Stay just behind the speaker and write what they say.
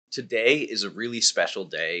Today is a really special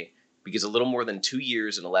day because a little more than 2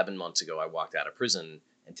 years and 11 months ago, I walked out of prison,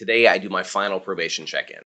 and today I do my final probation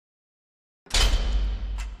check-in.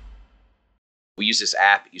 We use this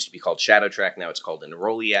app. It used to be called Shadow Track. Now it's called an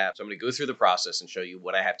Enrollee app. So I'm going to go through the process and show you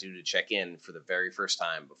what I have to do to check in for the very first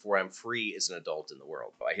time before I'm free as an adult in the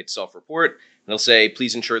world. I hit self-report, and it'll say,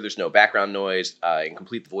 please ensure there's no background noise and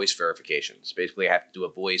complete the voice verifications. Basically, I have to do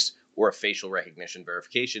a voice or a facial recognition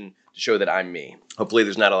verification to show that I'm me. Hopefully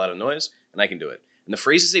there's not a lot of noise, and I can do it. And the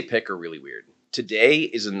phrases they pick are really weird. Today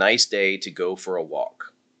is a nice day to go for a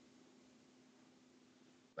walk.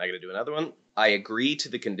 I got to do another one. I agree to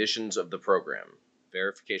the conditions of the program.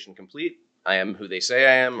 Verification complete. I am who they say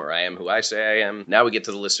I am, or I am who I say I am. Now we get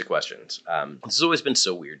to the list of questions. This has always been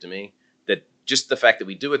so weird to me that just the fact that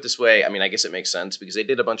we do it this way, I mean, I guess it makes sense because they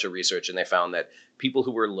did a bunch of research and they found that people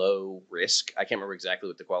who were low risk, I can't remember exactly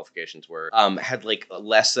what the qualifications were, had like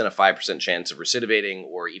less than a 5% chance of recidivating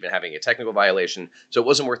or even having a technical violation. So it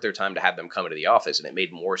wasn't worth their time to have them come into the office, and it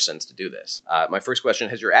made more sense to do this. My first question,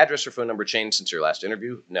 has your address or phone number changed since your last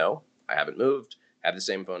interview? No, I haven't moved. Have the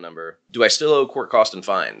same phone number. Do I still owe court costs and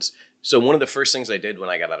fines? So one of the first things I did when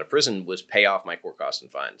I got out of prison was pay off my court costs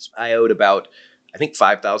and fines. I owed about, I think,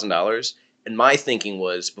 $5,000. And my thinking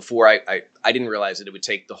was, before I didn't realize that it would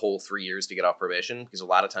take the whole 3 years to get off probation, because a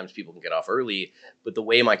lot of times people can get off early, but the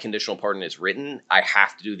way my conditional pardon is written, I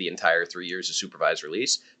have to do the entire 3 years of supervised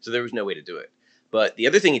release, so there was no way to do it. But the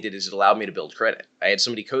other thing it did is it allowed me to build credit. I had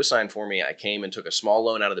somebody co-sign for me. I came and took a small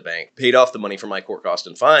loan out of the bank, paid off the money for my court cost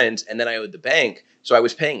and fines, and then I owed the bank. So I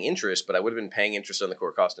was paying interest, but I would have been paying interest on the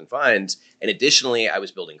court cost and fines. And additionally, I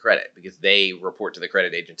was building credit because they report to the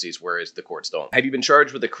credit agencies, whereas the courts don't. Have you been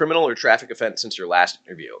charged with a criminal or traffic offense since your last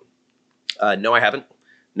interview? No, I haven't.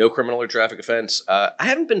 No criminal or traffic offense. I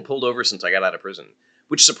haven't been pulled over since I got out of prison,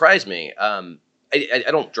 which surprised me.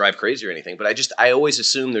 I don't drive crazy or anything, but I always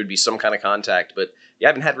assumed there'd be some kind of contact. But yeah, I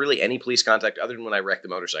haven't had really any police contact other than when I wrecked the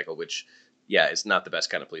motorcycle, which, yeah, is not the best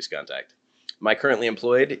kind of police contact. Am I currently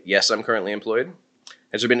employed? Yes, I'm currently employed.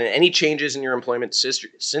 Has there been any changes in your employment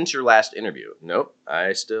since your last interview? Nope.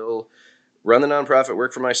 I still run the nonprofit,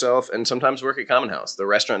 work for myself, and sometimes work at Common House, the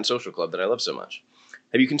restaurant and social club that I love so much.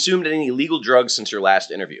 Have you consumed any illegal drugs since your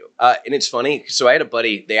last interview? And it's funny. So I had a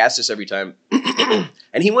buddy, they asked this every time,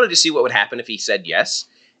 and he wanted to see what would happen if he said yes.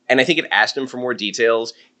 And I think it asked him for more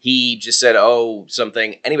details. He just said, oh,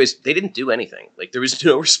 something. Anyways, they didn't do anything. Like, there was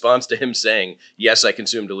no response to him saying, yes, I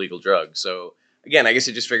consumed illegal drugs. So again, I guess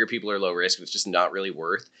I just figure people are low risk, and it's just not really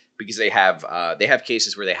worth, because they have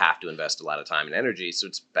cases where they have to invest a lot of time and energy. So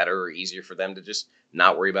it's better or easier for them to just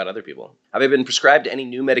not worry about other people. Have I been prescribed any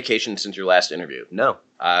new medication since your last interview? No,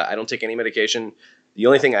 I don't take any medication. The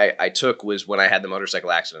only thing I took was when I had the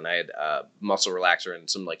motorcycle accident. I had muscle relaxer and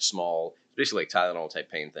some like small, basically like Tylenol type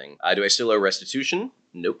pain thing. Do I still owe restitution?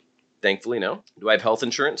 Nope. Thankfully, no. Do I have health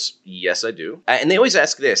insurance? Yes, I do. And they always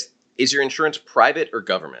ask this, is your insurance private or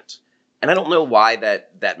government? And I don't know why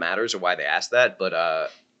that matters or why they ask that, but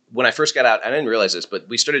when I first got out, I didn't realize this, but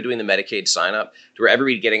we started doing the Medicaid sign-up to where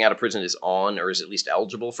everybody getting out of prison is on or is at least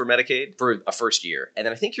eligible for Medicaid for a first year. And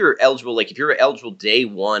then I think you're eligible, like if you're eligible day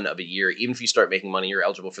one of a year, even if you start making money, you're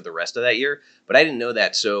eligible for the rest of that year. But I didn't know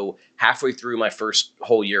that. So halfway through my first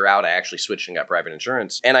whole year out, I actually switched and got private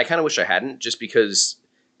insurance. And I kind of wish I hadn't, just because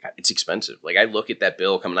God, it's expensive. Like, I look at that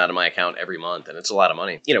bill coming out of my account every month, and it's a lot of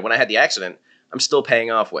money. You know, when I had the accident, I'm still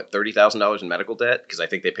paying off, what, $30,000 in medical debt, because I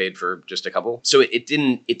think they paid for just a couple. So it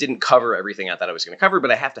didn't cover everything I thought I was going to cover, but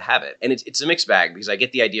I have to have it. And it's a mixed bag, because I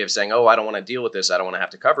get the idea of saying, oh, I don't want to deal with this, I don't want to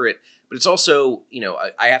have to cover it. But it's also, you know,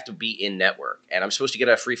 I have to be in network, and I'm supposed to get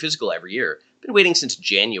a free physical every year. I've been waiting since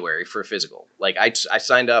January for a physical. Like, I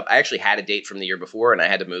signed up. I actually had a date from the year before, and I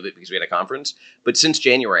had to move it because we had a conference. But since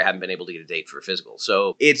January, I haven't been able to get a date for a physical.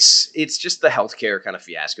 So it's just the healthcare kind of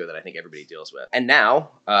fiasco that I think everybody deals with. And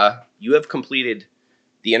now you have completed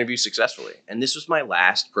the interview successfully. And this was my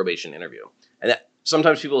last probation interview. And that,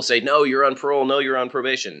 sometimes people will say, no, you're on parole. No, you're on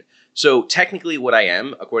probation. So technically what I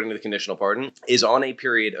am, according to the conditional pardon, is on a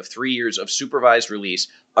period of 3 years of supervised release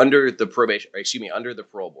under the under the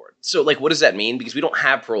parole board. So like, what does that mean? Because we don't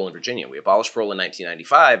have parole in Virginia. We abolished parole in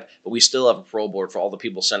 1995, but we still have a parole board for all the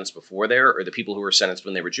people sentenced before there, or the people who were sentenced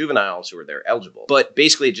when they were juveniles who were there eligible. But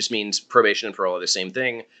basically it just means probation and parole are the same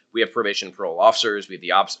thing. We have probation and parole officers. We have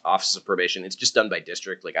the Office of Probation. It's just done by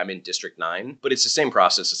district. Like, I'm in District 9, but it's the same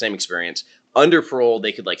process, the same experience. Under parole,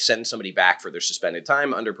 they could like send somebody back for their suspended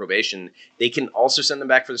time. Under probation, they can also send them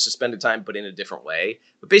back for the suspended time, but in a different way.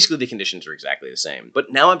 But basically the conditions are exactly the same.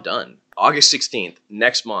 But now I'm done. August 16th,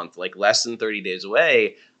 next month, like less than 30 days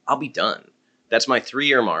away, I'll be done. That's my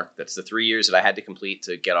 3-year mark. That's the 3 years that I had to complete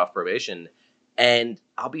to get off probation. And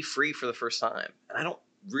I'll be free for the first time. And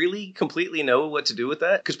really completely know what to do with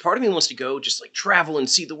that, because part of me wants to go just like travel and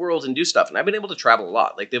see the world and do stuff, and I've been able to travel a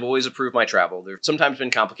lot. Like, they've always approved my travel. There's sometimes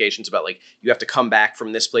been complications about, like, you have to come back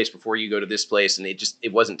from this place before you go to this place, and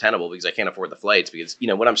it wasn't tenable because I can't afford the flights, because, you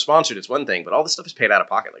know, when I'm sponsored it's one thing, but all this stuff is paid out of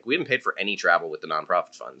pocket. Like, we haven't paid for any travel with the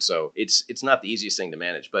nonprofit fund, so it's not the easiest thing to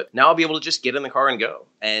manage. But now I'll be able to just get in the car and go.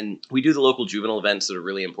 And we do the local juvenile events that are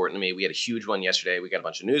really important to me. We had a huge one yesterday. We got a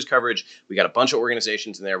bunch of news coverage. We got a bunch of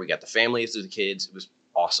organizations in there. We got the families of the kids. It was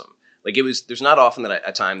awesome. Like, there's not often that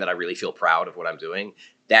a time that I really feel proud of what I'm doing.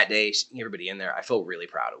 That day, seeing everybody in there, I felt really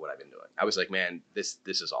proud of what I've been doing. I was like, man, this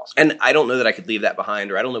is awesome. And I don't know that I could leave that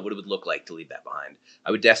behind, or I don't know what it would look like to leave that behind.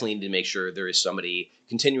 I would definitely need to make sure there is somebody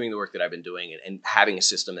continuing the work that I've been doing, and having a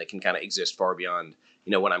system that can kind of exist far beyond,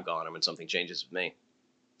 you know, when I'm gone or when something changes with me.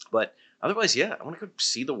 But otherwise, yeah, I want to go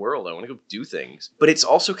see the world. I want to go do things. But it's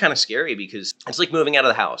also kind of scary because it's like moving out of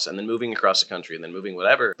the house and then moving across the country and then moving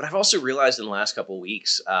whatever. But I've also realized in the last couple of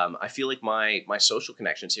weeks, I feel like my social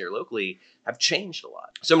connections here locally have changed a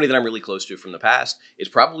lot. Somebody that I'm really close to from the past is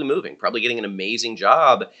probably moving, probably getting an amazing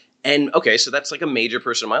job. And okay, so that's like a major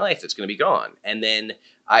person in my life that's going to be gone. And then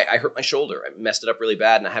I hurt my shoulder. I messed it up really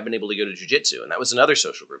bad, and I haven't been able to go to jiu-jitsu. And that was another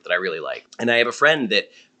social group that I really like. And I have a friend that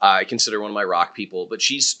I consider one of my rock people, but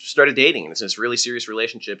she's started dating, and it's this really serious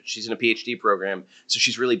relationship. She's in a PhD program, so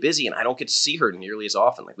she's really busy, and I don't get to see her nearly as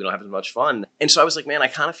often. Like, we don't have as much fun. And so I was like, man, I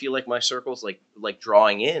kind of feel like my circle's like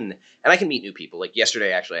drawing in, and I can meet new people. Like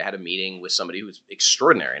yesterday, actually, I had a meeting with somebody who was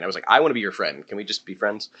extraordinary, and I was like, I want to be your friend. Can we just be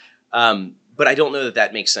friends? But I don't know that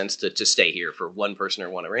that makes sense to stay here for one person or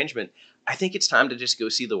one arrangement. I think it's time to just go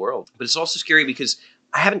see the world. But it's also scary because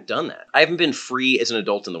I haven't done that. I haven't been free as an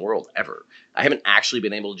adult in the world ever. I haven't actually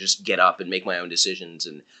been able to just get up and make my own decisions.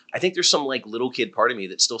 And I think there's some like little kid part of me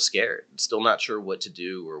that's still scared, still not sure what to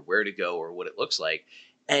do or where to go or what it looks like.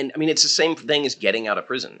 And I mean, it's the same thing as getting out of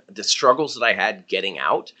prison. The struggles that I had getting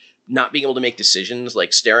out, not being able to make decisions,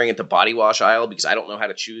 like staring at the body wash aisle because I don't know how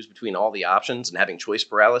to choose between all the options and having choice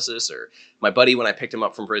paralysis, or my buddy, when I picked him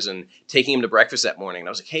up from prison, taking him to breakfast that morning. And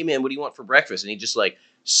I was like, hey man, what do you want for breakfast? And he just like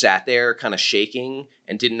sat there kind of shaking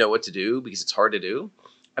and didn't know what to do because it's hard to do.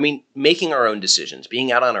 I mean, making our own decisions,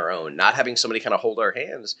 being out on our own, not having somebody kind of hold our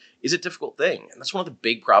hands is a difficult thing. And that's one of the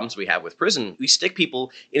big problems we have with prison. We stick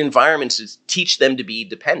people in environments to teach them to be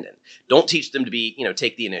dependent. Don't teach them to be,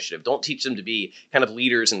 take the initiative. Don't teach them to be kind of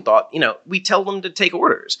leaders and thought, we tell them to take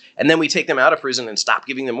orders. And then we take them out of prison and stop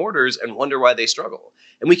giving them orders and wonder why they struggle.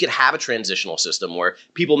 And we could have a transitional system where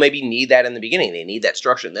people maybe need that in the beginning. They need that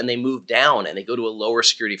structure. And then they move down and they go to a lower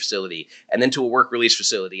security facility and then to a work release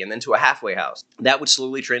facility and then to a halfway house. That would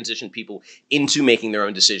slowly transition people into making their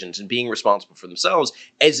own decisions and being responsible for themselves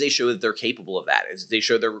as they show that they're capable of that, as they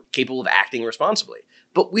show they're capable of acting responsibly.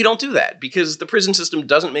 But we don't do that because the prison system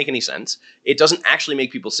doesn't make any sense. It doesn't actually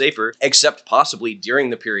make people safer, except possibly during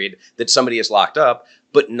the period that somebody is locked up.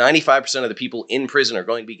 But 95% of the people in prison are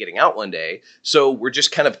going to be getting out one day. So we're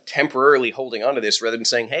just kind of temporarily holding on to this rather than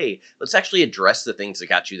saying, hey, let's actually address the things that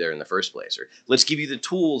got you there in the first place. Or let's give you the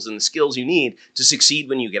tools and the skills you need to succeed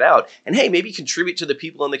when you get out. And hey, maybe contribute to the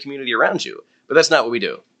people in the community around you. But that's not what we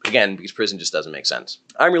do. Again, because prison just doesn't make sense.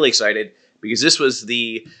 I'm really excited because this was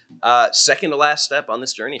the second to last step on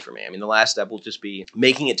this journey for me. I mean, the last step will just be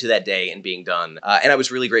making it to that day and being done. And I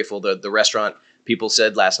was really grateful. The restaurant people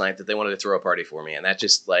said last night that they wanted to throw a party for me. And that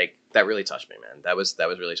just that really touched me, man. That was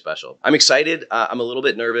really special. I'm excited. I'm a little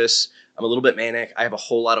bit nervous. I'm a little bit manic. I have a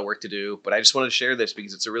whole lot of work to do, but I just wanted to share this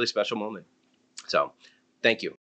because it's a really special moment. So thank you.